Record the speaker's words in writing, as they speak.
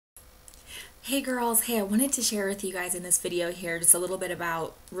Hey girls, hey, I wanted to share with you guys in this video here just a little bit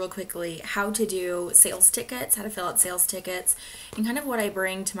about, real quickly, how to do sales tickets, how to fill out sales tickets, and kind of what I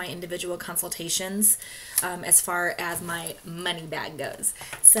bring to my individual consultations as far as my money bag goes.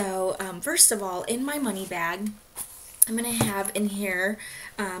 So first of all, in my money bag, I'm going to have in here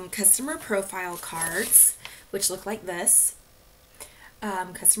customer profile cards, which look like this.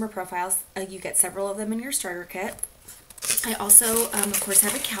 Customer profiles, you get several of them in your starter kit. I also, of course,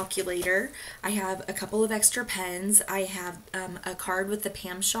 have a calculator. I have a couple of extra pens. I have a card with the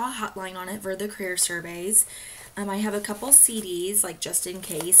Pam Shaw hotline on it for the career surveys. I have a couple CDs, like just in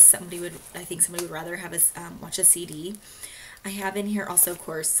case I think somebody would rather have us watch a CD. I have in here also, of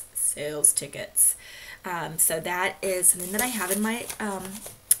course, sales tickets. So that is something that I have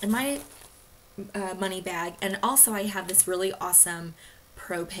in my money bag. And also I have this really awesome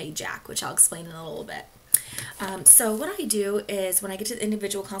Propay jack, which I'll explain in a little bit. So what I do is when I get to the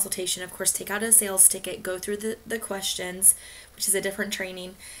individual consultation, of course, take out a sales ticket, go through the questions, which is a different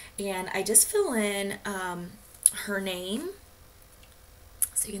training, and I just fill in her name.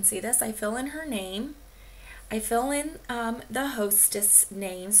 So you can see this. I fill in her name. I fill in the hostess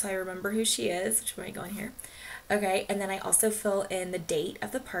name, so I remember who she is, which way going here. Okay, and then I also fill in the date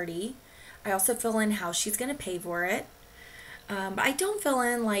of the party. I also fill in how she's going to pay for it. But I don't fill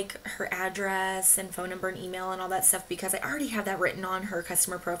in like her address and phone number and email and all that stuff because I already have that written on her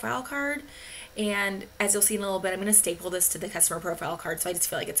customer profile card. And as you'll see in a little bit, I'm going to staple this to the customer profile card, so I just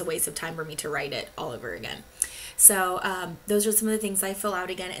feel like it's a waste of time for me to write it all over again. So those are some of the things I fill out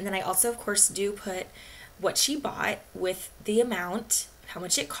again. And then I also, of course, do put what she bought with the amount, how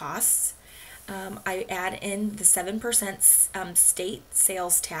much it costs. I add in the 7% state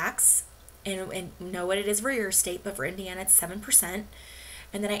sales tax. And know what it is for your state, but for Indiana it's 7%.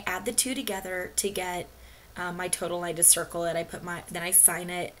 And then I add the two together to get my total, and I just circle it. Then I sign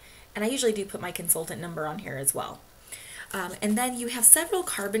it, and I usually do put my consultant number on here as well. And then you have several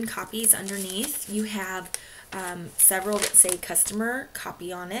carbon copies underneath. You have several that say customer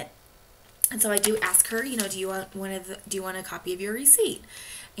copy on it. And so I do ask her, do you want a copy of your receipt?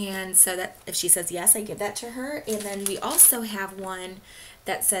 And so that if she says yes, I give that to her. And then we also have one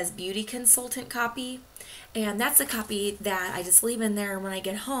that says beauty consultant copy, and that's a copy that I just leave in there. When I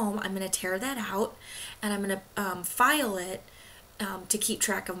get home, I'm going to tear that out and I'm going to file it to keep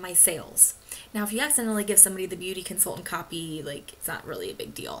track of my sales. Now, if you accidentally give somebody the beauty consultant copy, like, it's not really a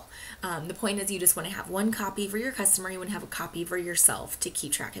big deal. The point is you just want to have one copy for your customer. You want to have a copy for yourself to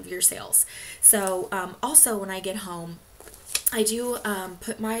keep track of your sales. So also when I get home, I do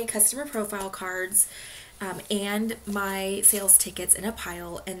put my customer profile cards and my sales tickets in a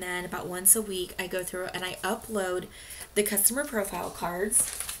pile, and then about once a week I go through and I upload the customer profile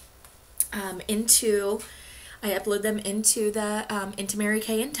cards into Mary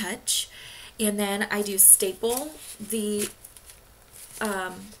Kay in Touch, and then I do staple the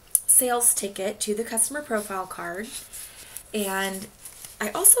sales ticket to the customer profile card. And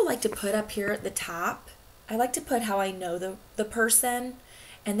I also like to put up here at the top, I like to put how I know the person.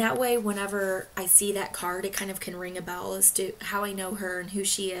 And that way, whenever I see that card, it kind of can ring a bell as to how I know her and who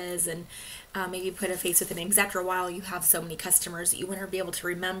she is, and maybe put a face with a name. Because after a while, you have so many customers that you want her to be able to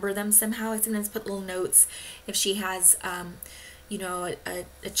remember them somehow. I sometimes put little notes if she has, a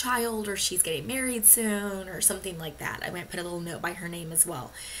child, or she's getting married soon or something like that. I might put a little note by her name as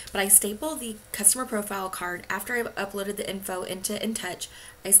well. But I staple the customer profile card after I've uploaded the info into InTouch.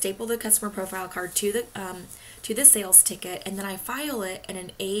 I staple the customer profile card to the sales ticket, and then I file it in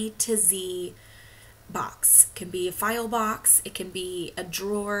an A to Z box. It can be a file box, it can be a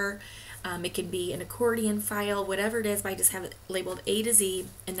drawer, it can be an accordion file, whatever it is, but I just have it labeled A to Z,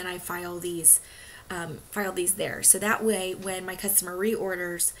 and then I file these there. So that way, when my customer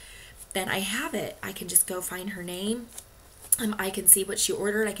reorders, then I have it. I can just go find her name. I can see what she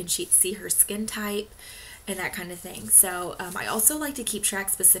ordered. I can see her skin type and that kind of thing. So I also like to keep track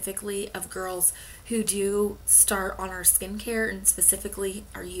specifically of girls who do start on our skincare and specifically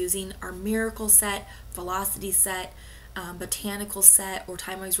are using our Miracle Set, Velocity Set, Botanical Set, or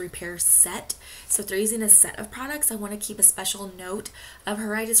Time Wise Repair Set. So if they're using a set of products, I want to keep a special note of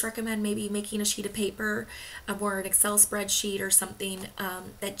her. I just recommend maybe making a sheet of paper or an Excel spreadsheet or something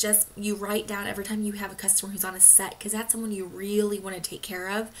that just you write down every time you have a customer who's on a set, because that's someone you really want to take care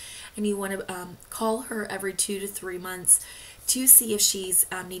of, and you want to call her every 2 to 3 months to see if she's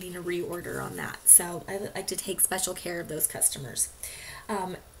needing a reorder on that. So I like to take special care of those customers.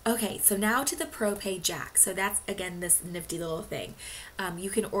 Okay, so now to the Propay Jack. So that's, again, this nifty little thing.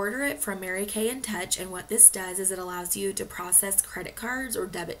 You can order it from Mary Kay in Touch, and what this does is it allows you to process credit cards or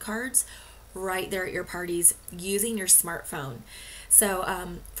debit cards right there at your parties using your smartphone.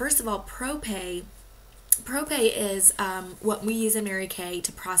 So first of all, Propay is what we use in Mary Kay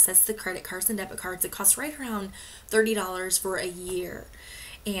to process the credit cards and debit cards. It costs right around $30 for a year.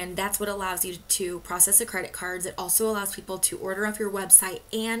 And that's what allows you to process the credit cards. It also allows people to order off your website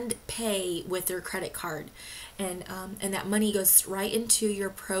and pay with their credit card. And that money goes right into your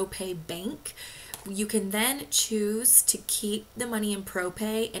Propay bank. You can then choose to keep the money in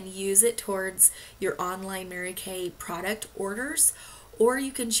Propay and use it towards your online Mary Kay product orders, or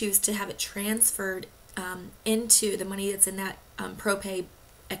you can choose to have it transferred into the money that's in that Propay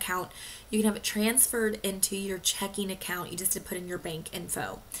account. You can have it transferred into your checking account. You just have to put in your bank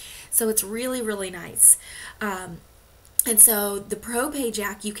info. So it's really, really nice. And so the Propay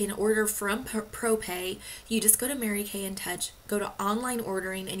Jack you can order from Propay. You just go to Mary Kay in Touch, go to online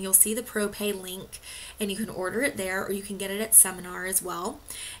ordering, and you'll see the Propay link, and you can order it there, or you can get it at Seminar as well.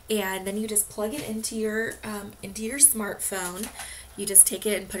 And then you just plug it into your smartphone. You just take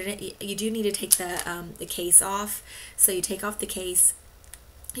it and put it in. You do need to take the case off. So you take off the case,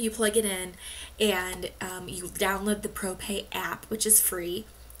 you plug it in, and you download the Propay app, which is free,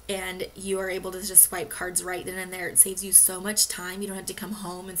 and you are able to just swipe cards right then and there. It saves you so much time. You don't have to come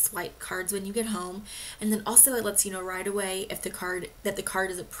home and swipe cards when you get home. And then also it lets you know right away if the card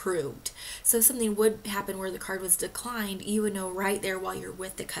is approved. So if something would happen where the card was declined, you would know right there while you're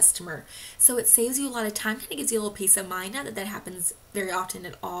with the customer. So it saves you a lot of time, kind of gives you a little peace of mind. Not that that happens very often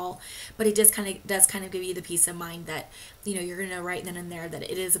at all, but it does kind of give you the peace of mind that you're gonna know right then and there that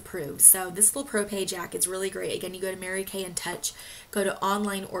it is approved. So this little Propay Jack is really great. Again, you go to Mary Kay in Touch, go to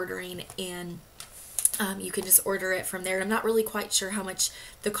online ordering, and you can just order it from there. And I'm not really quite sure how much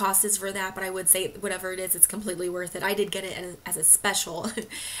the cost is for that, but I would say whatever it is, it's completely worth it. I did get it as a special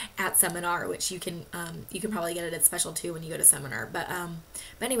at Seminar, which you can probably get it at special too when you go to Seminar. But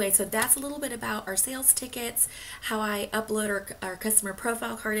anyway, so that's a little bit about our sales tickets, how I upload our customer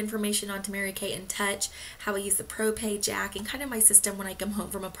profile card information onto Mary Kay in Touch, how I use the Propay Jack, and kind of my system when I come home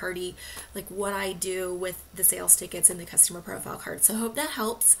from a party, like what I do with the sales tickets and the customer profile card. So I hope that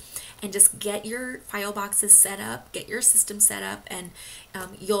helps, and just get your file boxes set up, get your system set up, and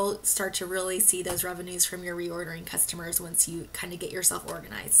you'll start to really see those revenues from your reordering customers once you kind of get yourself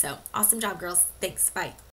organized. So awesome job, girls. Thanks. Bye.